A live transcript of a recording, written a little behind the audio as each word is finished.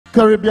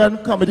Caribbean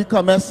Comedy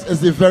Commerce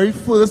is the very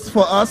first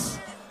for us,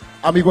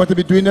 and we're going to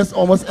be doing this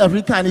almost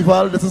every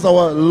carnival. This is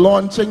our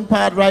launching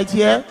part right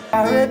here.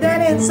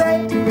 Caribbean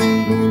Insight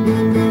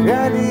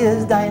really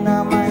is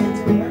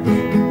dynamite.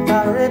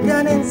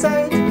 Caribbean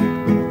Insight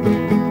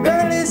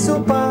really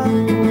super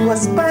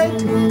was spite.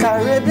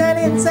 Caribbean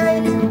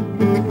Insight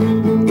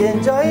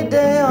enjoy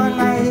day or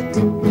night.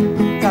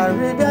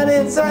 Caribbean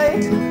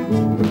Insight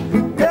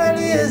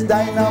really is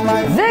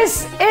dynamite.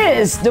 This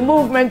is the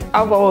movement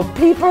of our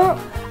people,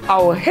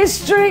 our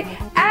history,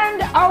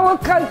 and our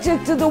culture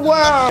to the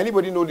world.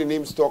 Anybody know the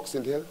name Stalk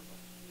St?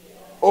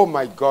 Oh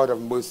my God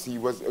of mercy,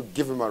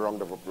 give him a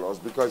round of applause,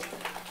 because,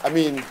 I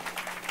mean,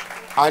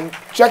 and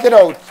check it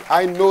out,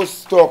 I know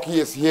Stalky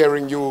is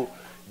hearing you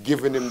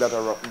giving him that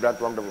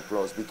round of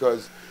applause,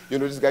 because, you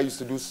know, this guy used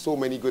to do so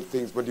many good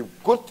things, but the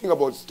good thing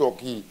about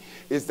Stalky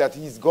is that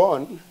he's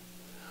gone,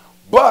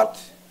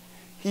 but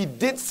he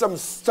did some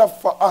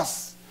stuff for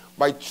us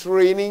by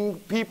training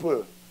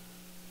people.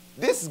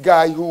 This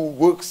guy who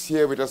works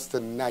here with us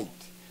tonight,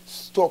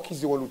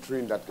 Stalky's the one who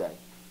trained that guy.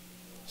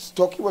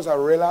 Stalky was a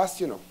real ass,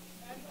 you know.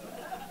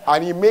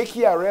 And he make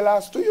you a real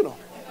ass too, you know.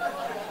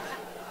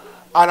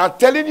 And I'm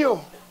telling you,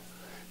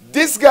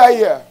 this guy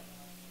here,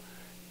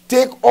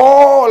 take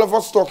all of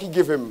what Stalky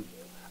give him,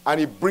 and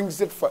he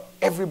brings it for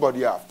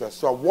everybody after.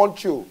 So I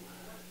want you,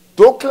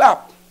 don't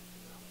clap,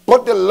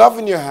 put the love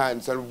in your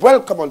hands, and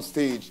welcome on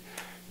stage,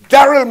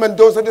 Darryl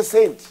Mendoza the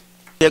Saint.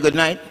 Yeah, good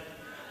night,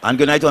 and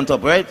good night on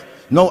top, right?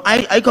 No,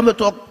 I come to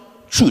talk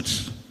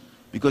truths,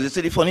 because they say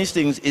the funniest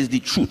things is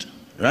the truth,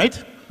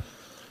 right?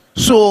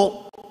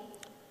 So,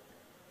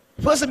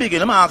 first to begin,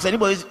 let me ask,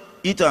 anybody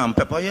eat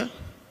pepper here?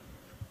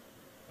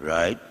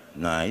 Right,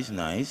 nice,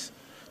 nice.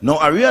 Now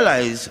I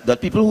realize that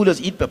people who just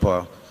eat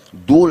pepper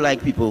don't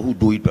like people who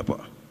do eat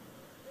pepper.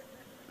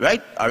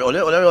 Right? All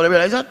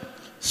realize that?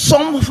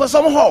 For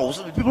some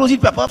house, people who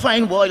eat pepper,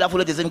 fine, boy, that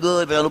food isn't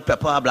good, they don't like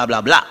pepper, blah,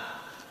 blah, blah.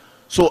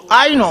 So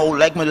I now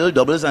like my little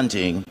doubles and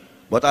thing,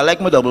 but I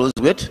like my doubles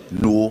with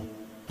no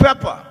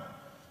pepper.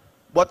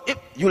 But if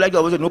you like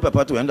doubles with no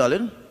pepper too,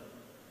 darling?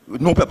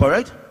 With no pepper,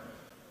 right?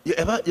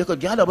 You could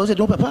get doubles with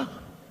no pepper?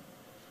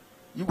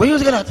 Where you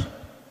get that?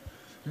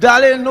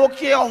 Darling, no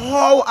care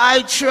how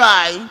I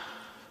try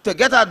to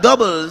get a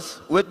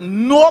doubles with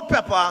no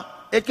pepper,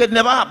 it could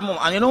never happen.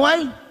 And you know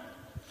why?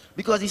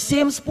 Because the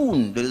same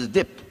spoon that is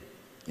dipped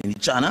in the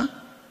CHANNA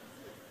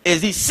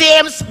is the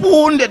same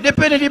spoon that dip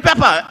in the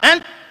pepper.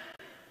 And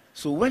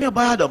so when you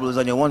buy a doubles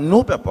and you want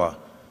no pepper,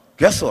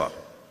 guess what?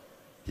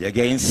 You're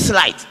getting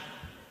slight.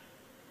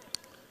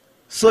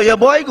 So your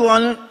boy go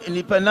on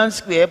Independence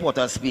Square, Port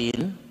of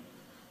Spain,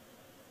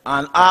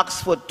 and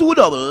asks for 2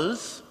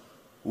 doubles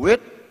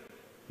with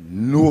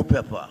no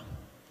pepper.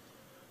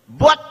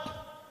 But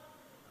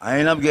I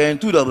end up getting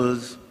 2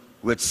 doubles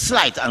with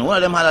slight, and one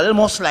of them had a little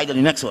more slight than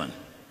the next one.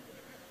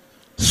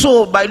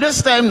 So by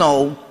this time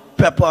now,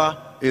 pepper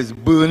is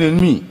burning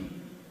me.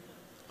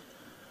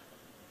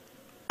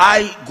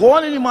 I go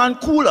on in the man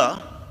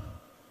cooler,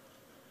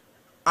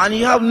 and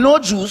he have no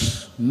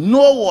juice,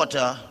 no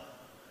water.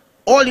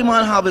 All the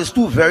man have is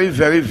 2 very,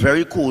 very,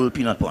 very cold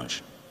peanut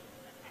punch.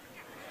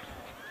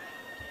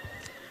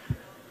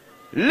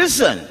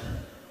 Listen,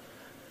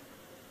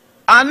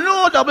 I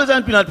know doubles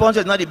and peanut punch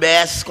is not the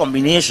best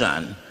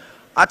combination.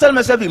 I tell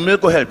myself the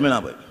milk will help me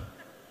now,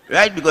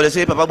 right? Because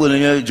they say Papa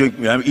Bologna drink,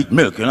 eat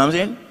milk, you know what I'm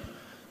saying?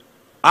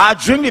 I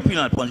drink the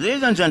peanut punch.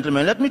 Ladies and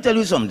gentlemen, let me tell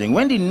you something.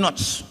 When the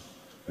nuts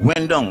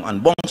went down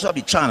and bounced up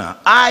the CHANNA,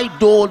 I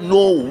don't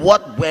know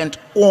what went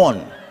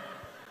on.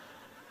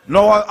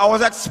 No, I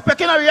was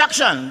expecting a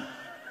reaction.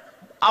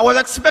 I was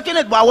expecting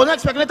it, but I wasn't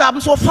expecting it to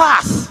happen so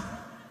fast.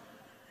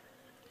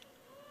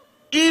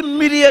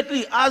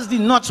 Immediately as the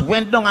nuts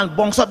went down and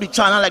bounced up the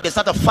CHANNA, like they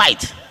started a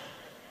fight.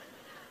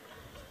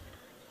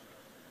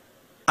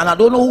 And I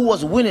don't know who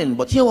was winning,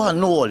 but here what I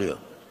know all here.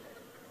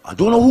 I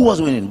don't know who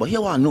was winning, but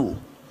here what I know.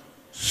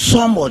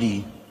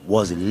 Somebody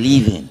was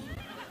leaving.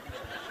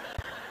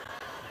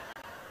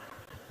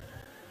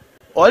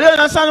 All you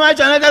understand my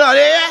channel?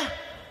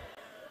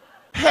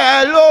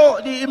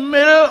 Hello, the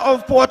middle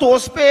of Port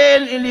of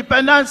Spain,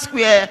 Independence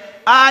Square,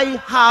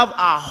 I have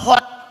a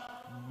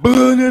hot,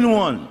 burning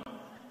one.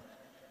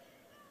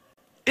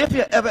 If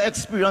you ever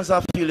experience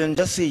that feeling,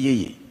 just say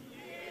yeah, yeah.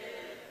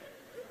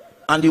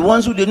 And the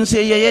ones who didn't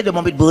say yeah, yeah, they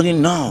might be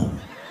burning now.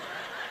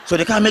 So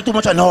they can't make too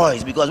much of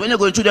noise, because when you're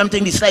going through them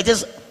things, the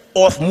slightest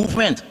off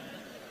movement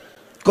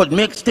could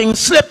make things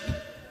slip.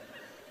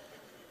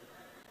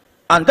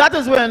 And that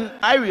is when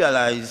I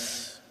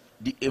realized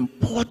the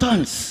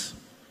importance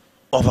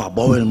of our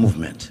bowel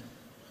movement.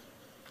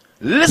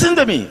 Listen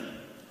to me.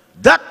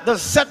 That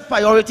does set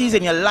priorities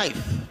in your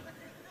life.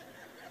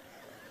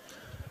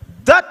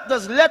 That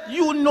does let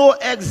you know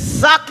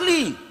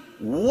exactly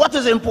what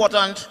is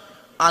important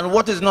and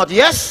what is not.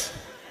 Yes?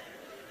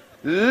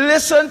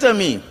 Listen to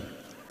me.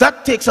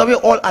 That takes away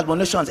all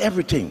admonitions,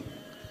 everything.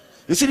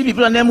 You see the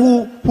people and them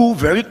who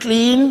very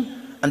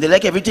clean and they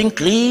like everything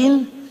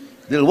clean.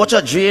 They'll watch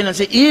a drain and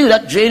say, ew,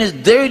 that drain is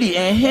dirty.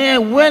 And here,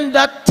 when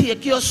that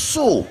take your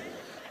soul,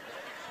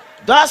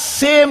 That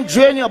same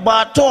drain your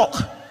bar talk,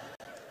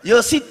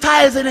 you'll see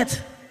tiles in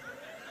it.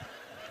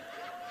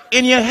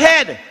 In your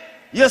head,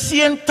 you're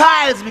seeing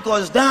tiles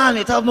because damn,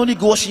 it have no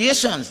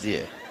negotiations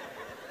there.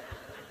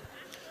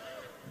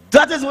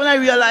 That is when I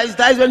realized,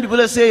 that is when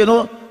people say, you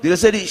know, they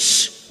say,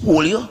 shh,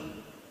 hold you.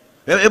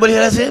 Everybody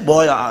here say,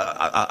 boy,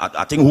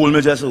 I think hold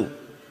me just so.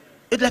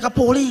 It's like a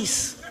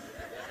police.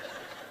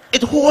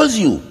 It holds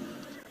you.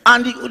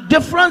 And the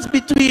difference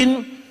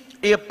between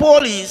a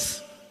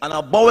police and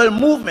a bowel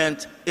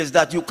movement is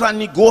that you can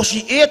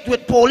negotiate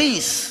with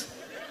police.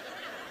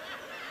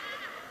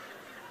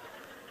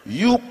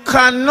 You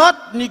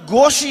cannot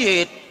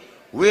negotiate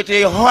with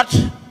a hot,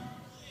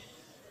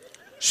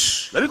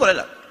 shh, let me call it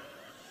that.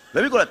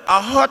 Let me call it a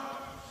hot,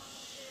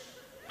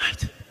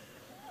 right.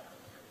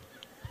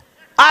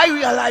 I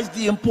realized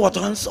the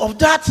importance of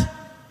that.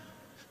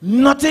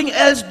 Nothing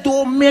else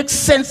don't make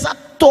sense at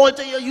all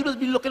to you. You just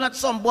be looking at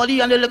somebody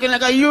and they're looking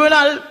like a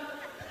urinal.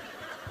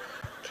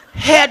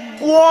 Head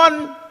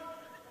gone.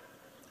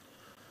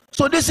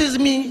 So this is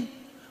me.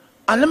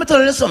 And let me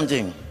tell you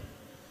something.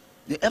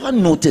 You ever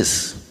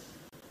notice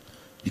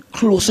the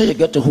closer you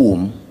get to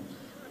home,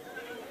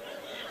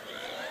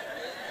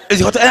 is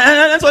it hot?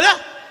 And so yeah.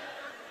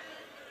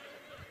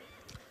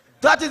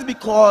 That is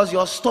because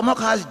your stomach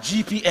has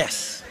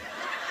GPS.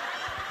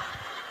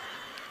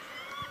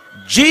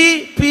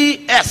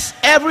 GPS.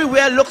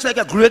 Everywhere looks like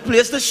a great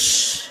place to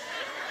shh.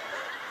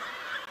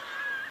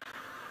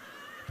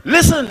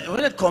 Listen,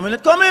 when it coming,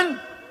 it coming.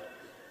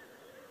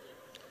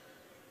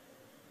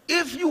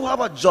 If you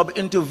have a job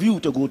interview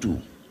to go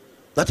to,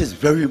 that is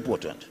very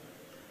important,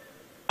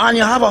 and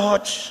you have a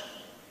hot,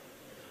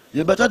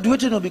 you better do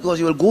it, you know, because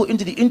you will go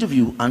into the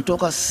interview and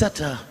talk a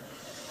setter.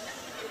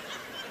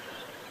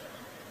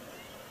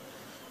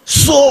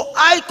 So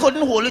I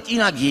couldn't hold it in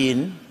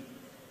again,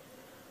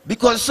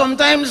 because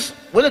sometimes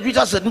when it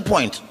reaches a certain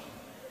point,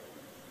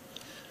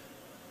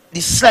 the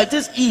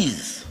slightest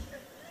ease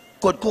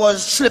could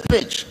cause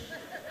slippage.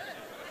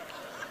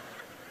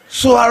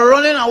 So I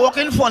running and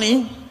walking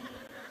funny.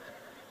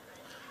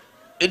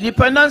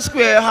 Independence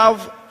Square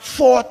have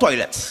 4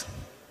 toilets,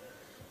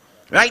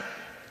 right?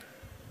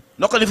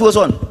 Knock on the first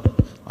one.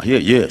 Oh, yeah,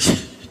 yeah.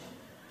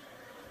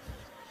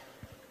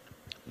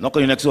 Knock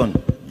on the next one.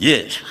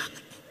 Yeah.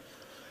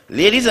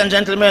 Ladies and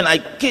gentlemen, I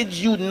kid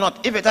you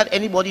not, if it had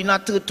anybody in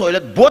that 3rd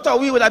toilet, both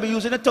of we would have been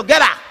using it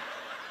together.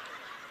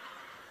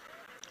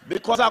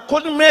 Because I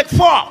couldn't make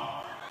 4.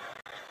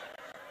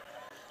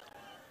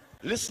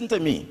 Listen to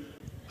me.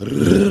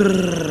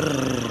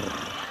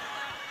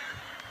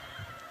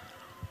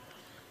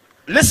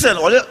 Listen,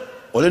 all you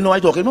know what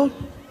I'm talking about?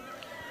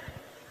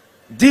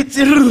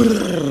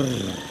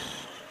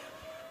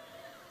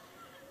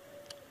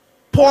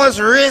 Pause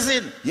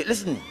raising. Yeah,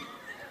 listen.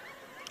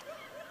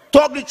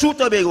 Talk the truth,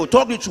 Tobago.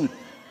 Talk the truth.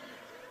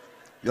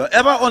 You're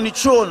ever on the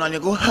throne and you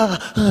go,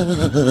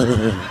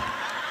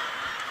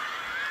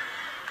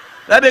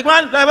 that big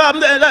man,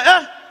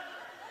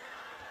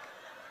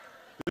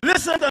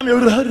 listen to me.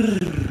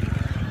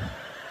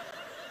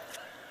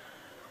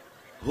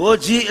 Oh,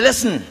 gee,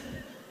 listen.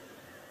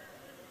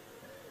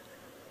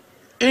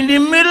 In the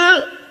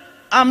middle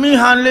of me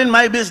handling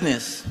my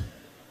business,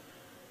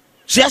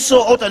 just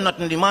so out of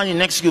nothing, the man in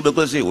next cubicle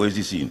because say, where's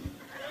the scene?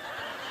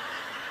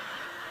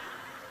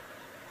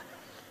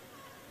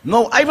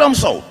 No, I'm from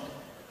South.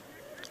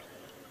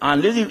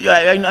 And this,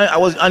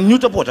 I new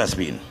to Port of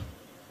Spain.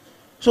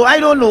 So I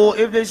don't know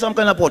if there's some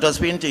kind of Port of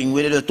Spain thing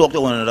where they just talk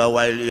to one another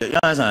while, you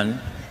understand?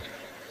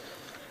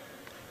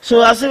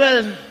 So I said,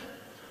 well,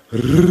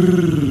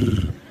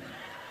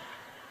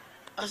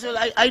 I said,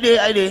 I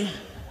did.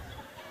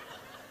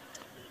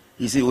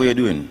 He said, what are you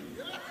doing?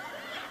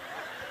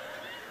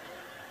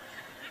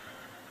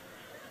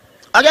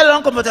 I get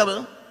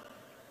uncomfortable.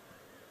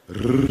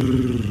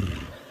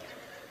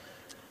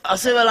 I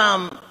said,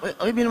 well,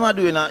 what you been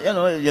doing now? You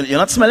know, you're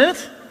not smelling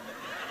it?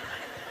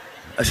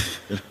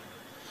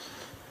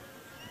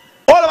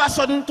 All of a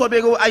sudden,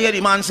 Tobago, I hear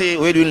the man say,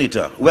 what are you doing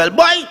later? Well,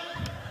 boy,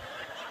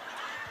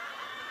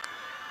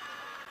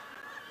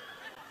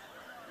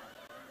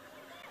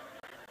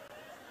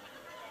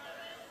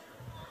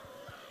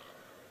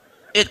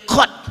 it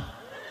cut.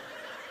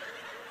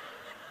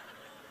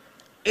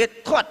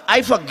 It cut.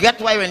 I forget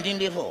why I went in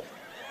there for.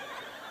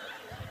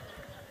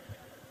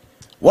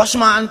 Wash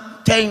my hand,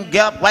 thing,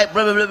 gap, wipe,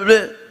 blah, blah, blah,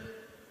 blah.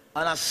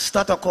 And I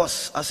start a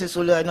cuss. I say,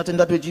 sorry, I nothing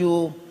that with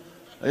you.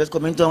 I just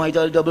come into my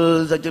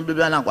doubles, and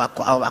I'm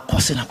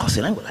cussing. I'm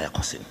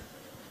cussing.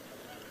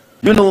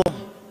 You know,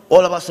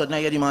 all of a sudden I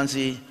hear the man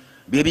say,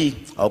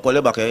 baby, I'll call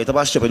you back. It's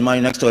about shipping my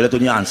next toilet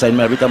on your answer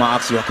me every time I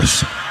ask you a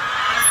question.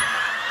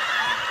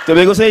 So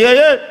we go say,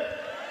 yeah.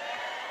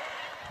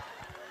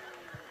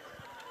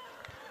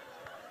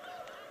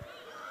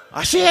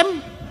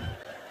 Ashamed.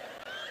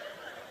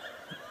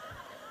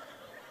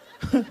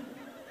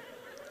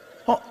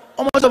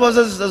 How much of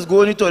us just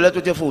go in the toilet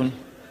with your phone?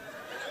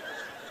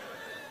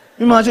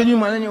 Imagine you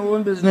managing your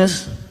own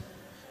business.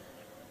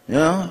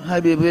 Yeah,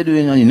 hi baby, what are you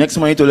doing? And the next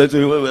month toilet,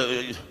 you know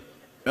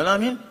what I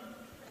mean?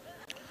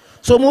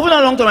 So moving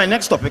along to my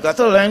next topic, I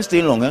thought I'm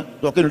staying longer,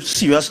 talking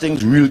serious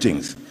things, real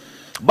things.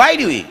 By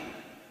the way,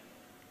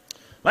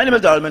 my name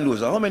is Darryl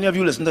Mendoza. How many of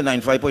you listen to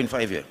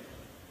 95.5 here?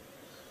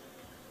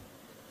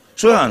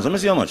 Show your hands, let me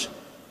see how much.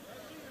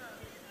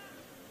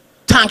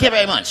 Thank you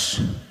very much.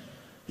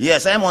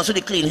 Yes, I am also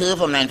the clean here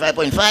from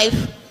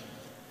 95.5.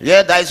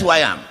 Yeah, that's who I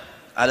am.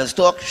 I'll just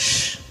talk.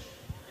 Shh.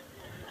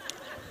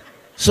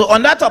 So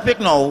on that topic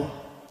now,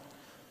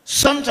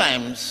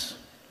 sometimes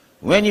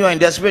when you are in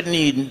desperate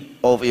need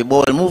of a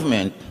bowel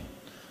movement,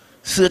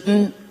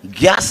 certain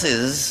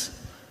gases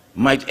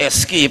might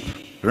escape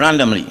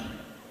randomly.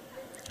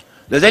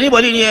 Does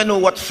anybody here know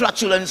what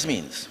flatulence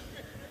means?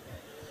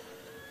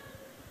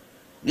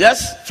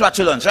 Yes?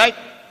 Flatulence, right?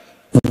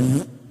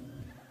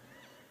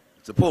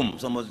 It's a poem.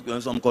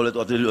 Some call it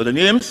other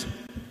names.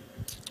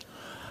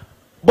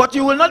 But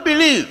you will not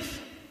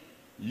believe.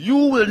 You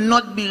will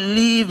not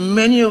believe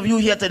many of you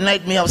here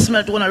tonight may have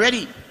smelt one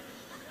already.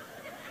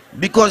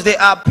 Because there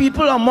are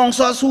people amongst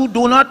us who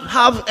do not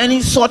have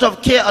any sort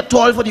of care at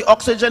all for the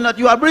oxygen that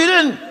you are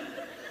breathing.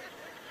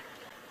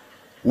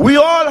 We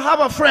all have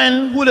a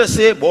friend who they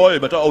say, boy,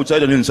 better outside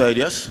than inside,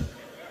 yes?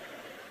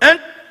 And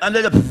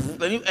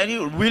they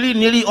really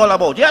nearly all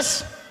about,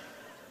 yes?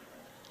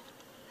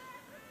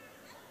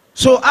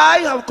 So I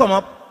have come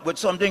up with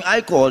something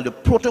I call the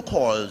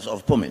protocols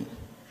of pumping.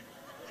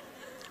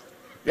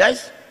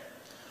 Yes?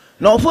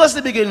 Now first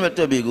to begin with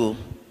Tobago,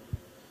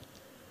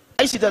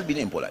 I see it as being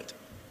impolite.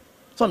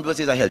 Some people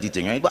say it's a healthy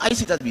thing, right? But I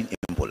see it as being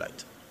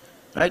impolite.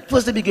 Right?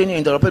 First to begin, you're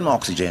interrupting my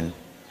oxygen.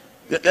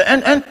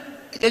 And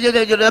you know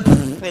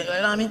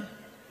what I mean?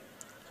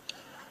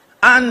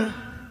 And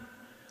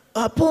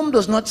a pump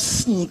does not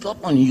sneak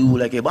up on you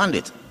like a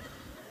bandit.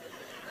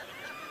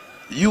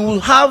 You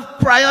have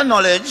prior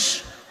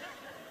knowledge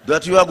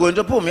that you are going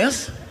to pump,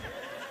 yes?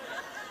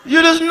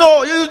 You just know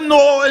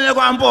when you're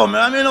going to pump.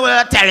 I mean, when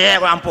I tell you you're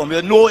going to pump,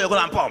 you know you're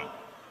going to pump.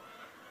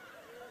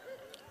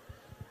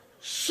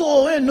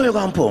 So when you know you're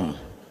going to pump,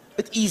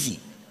 it's easy.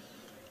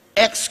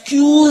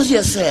 Excuse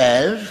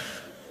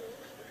yourself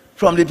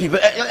from the people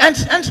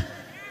and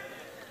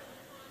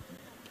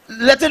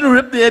let it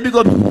rip there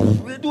because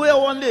we do it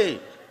one day.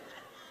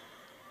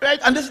 Right?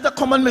 And this is the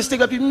common mistake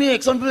that people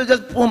make. Some people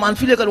just pump and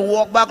feel they can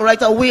walk back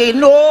right away.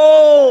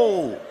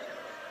 No!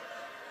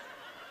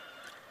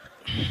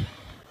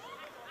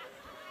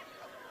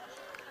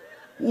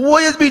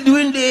 What you be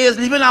doing there is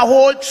leaving a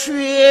whole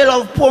trail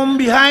of pump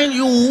behind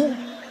you.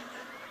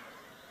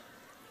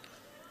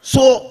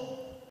 So,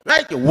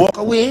 right, you walk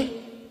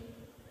away,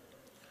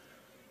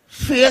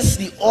 face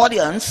the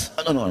audience.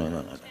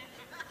 No.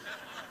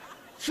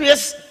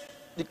 Face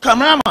the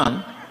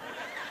cameraman.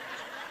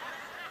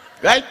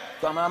 Right?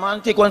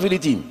 Cameraman, take one for the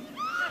team.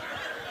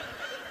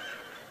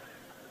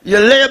 You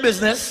lay your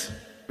business,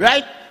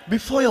 right?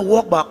 Before you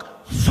walk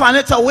back, fan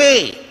it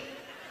away.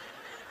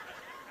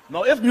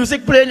 Now, if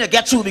music playing, you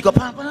get through because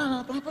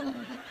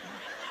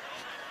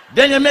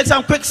then you make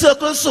some quick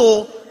circles,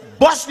 so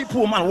bust the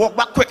poem and walk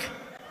back quick.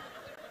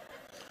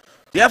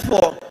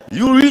 Therefore,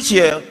 you reach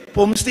here,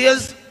 poem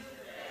stays,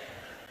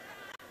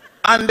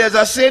 and there's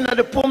a saying that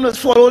the poem does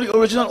follow the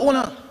original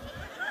owner.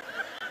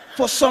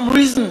 For some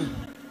reason,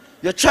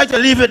 you try to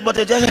leave it, but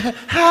it just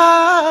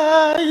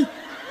hi.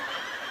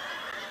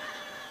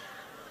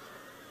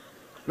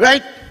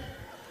 Right?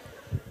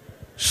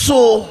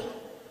 So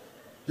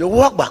you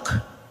walk back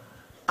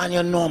and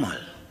you're normal.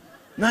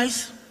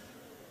 Nice?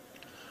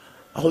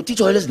 I will teach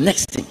you all this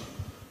next thing.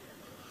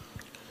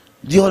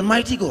 The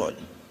Almighty God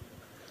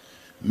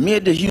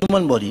made the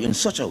human body in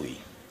such a way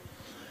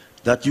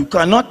that you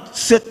cannot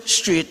sit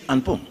straight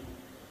and pump.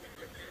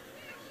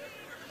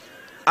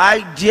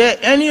 I dare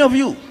any of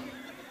you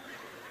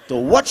to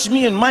watch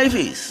me in my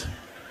face,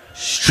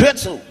 straight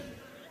so,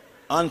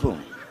 and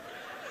pump.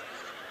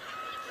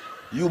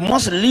 You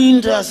must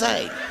lean to the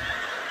side.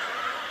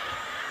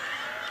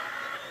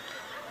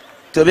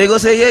 Tobago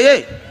say,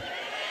 yeah.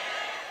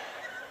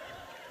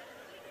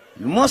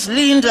 You must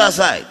lean to the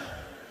side.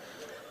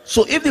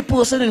 So if the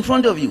person in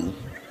front of you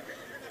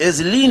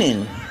is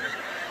leaning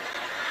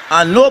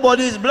and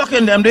nobody is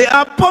blocking them, they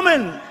are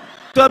pumping.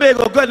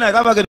 Tobago, good night.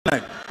 Have a good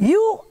night.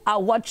 You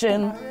are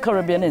watching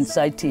Caribbean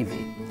Insight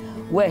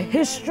TV, where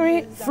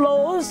history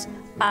flows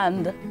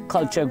and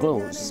culture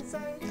grows.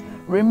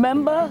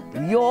 Remember,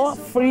 your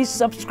free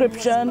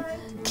subscription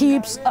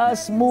keeps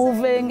us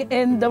moving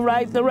in the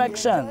right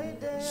direction.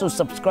 So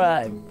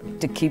subscribe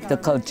to keep the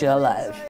culture alive.